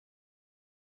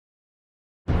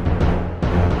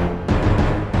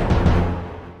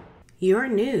Your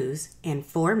news in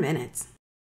 4 minutes.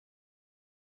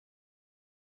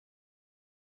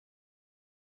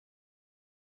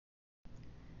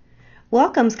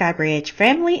 Welcome, Skybridge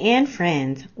family and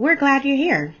friends. We're glad you're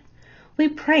here. We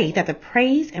pray that the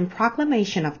praise and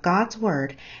proclamation of God's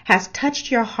Word has touched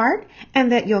your heart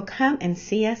and that you'll come and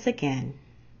see us again.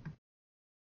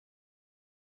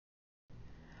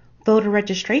 Voter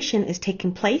registration is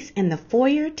taking place in the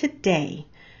foyer today.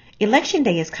 Election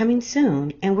day is coming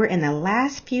soon, and we're in the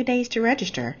last few days to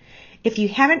register. If you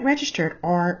haven't registered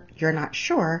or you're not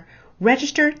sure,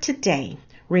 register today.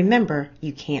 Remember,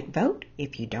 you can't vote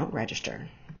if you don't register.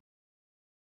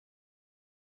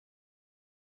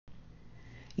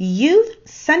 Youth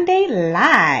Sunday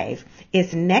Live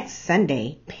is next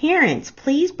Sunday. Parents,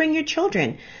 please bring your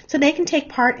children so they can take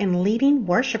part in leading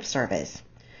worship service.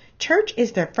 Church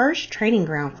is their first training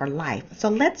ground for life, so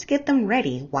let's get them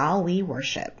ready while we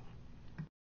worship.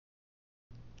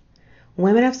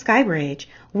 Women of Skybridge,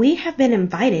 we have been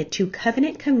invited to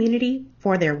Covenant Community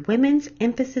for their Women's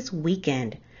Emphasis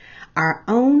Weekend. Our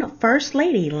own First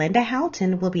Lady, Linda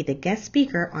Houghton, will be the guest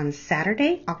speaker on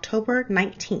Saturday, October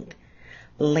 19th.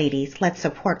 Ladies, let's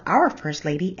support our First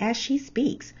Lady as she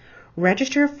speaks.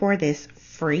 Register for this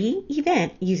free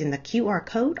event using the QR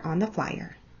code on the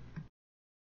flyer.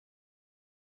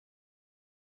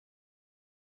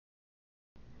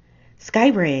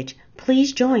 Skybridge,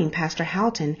 please join Pastor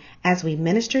Houghton as we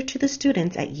minister to the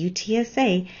students at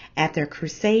UTSA at their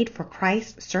Crusade for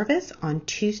Christ service on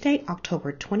Tuesday,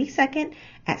 October 22nd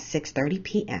at 6:30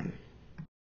 p.m.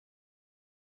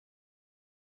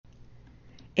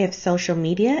 If social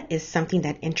media is something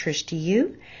that interests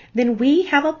you, then we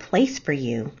have a place for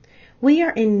you. We are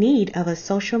in need of a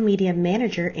social media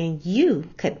manager and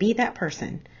you could be that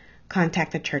person.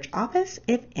 Contact the church office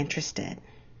if interested.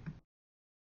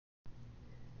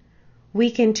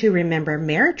 Weekend to Remember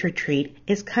Marriage Retreat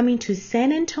is coming to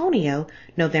San Antonio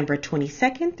November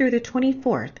 22nd through the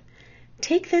 24th.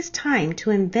 Take this time to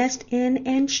invest in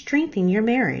and strengthen your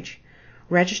marriage.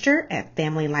 Register at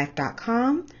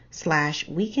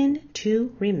familylife.com/weekend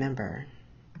to remember.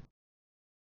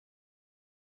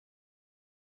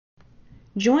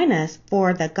 Join us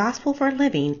for the Gospel for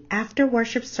Living after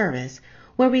worship service,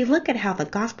 where we look at how the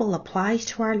gospel applies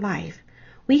to our life.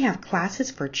 We have classes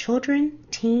for children,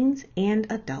 teens,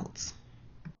 and adults.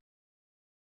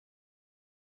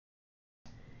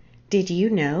 Did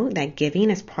you know that giving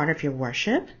is part of your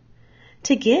worship?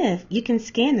 To give, you can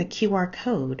scan the QR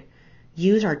code,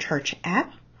 use our church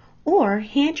app, or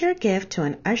hand your gift to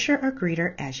an usher or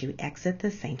greeter as you exit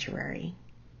the sanctuary.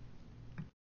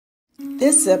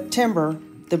 This September,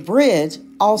 The Bridge,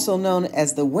 also known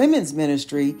as the Women's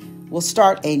Ministry, will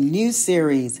start a new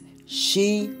series,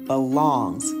 She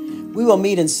Belongs. We will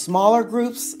meet in smaller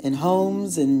groups, in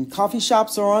homes, in coffee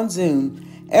shops, or on Zoom.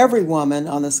 Every woman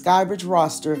on the Skybridge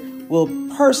roster will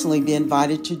personally be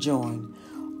invited to join.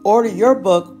 Order your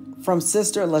book from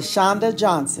Sister LaShonda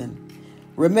Johnson.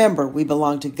 Remember, we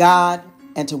belong to God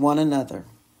and to one another.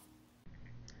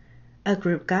 A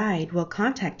group guide will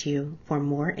contact you for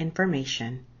more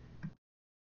information.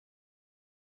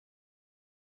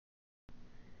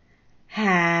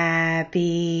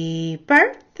 Happy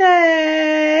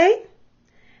birthday!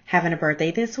 Having a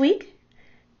birthday this week?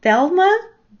 Thelma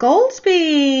Goldsby.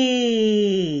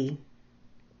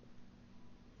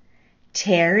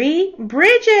 Terry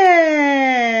Bridges.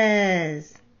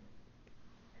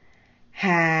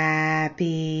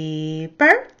 Happy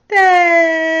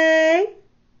birthday!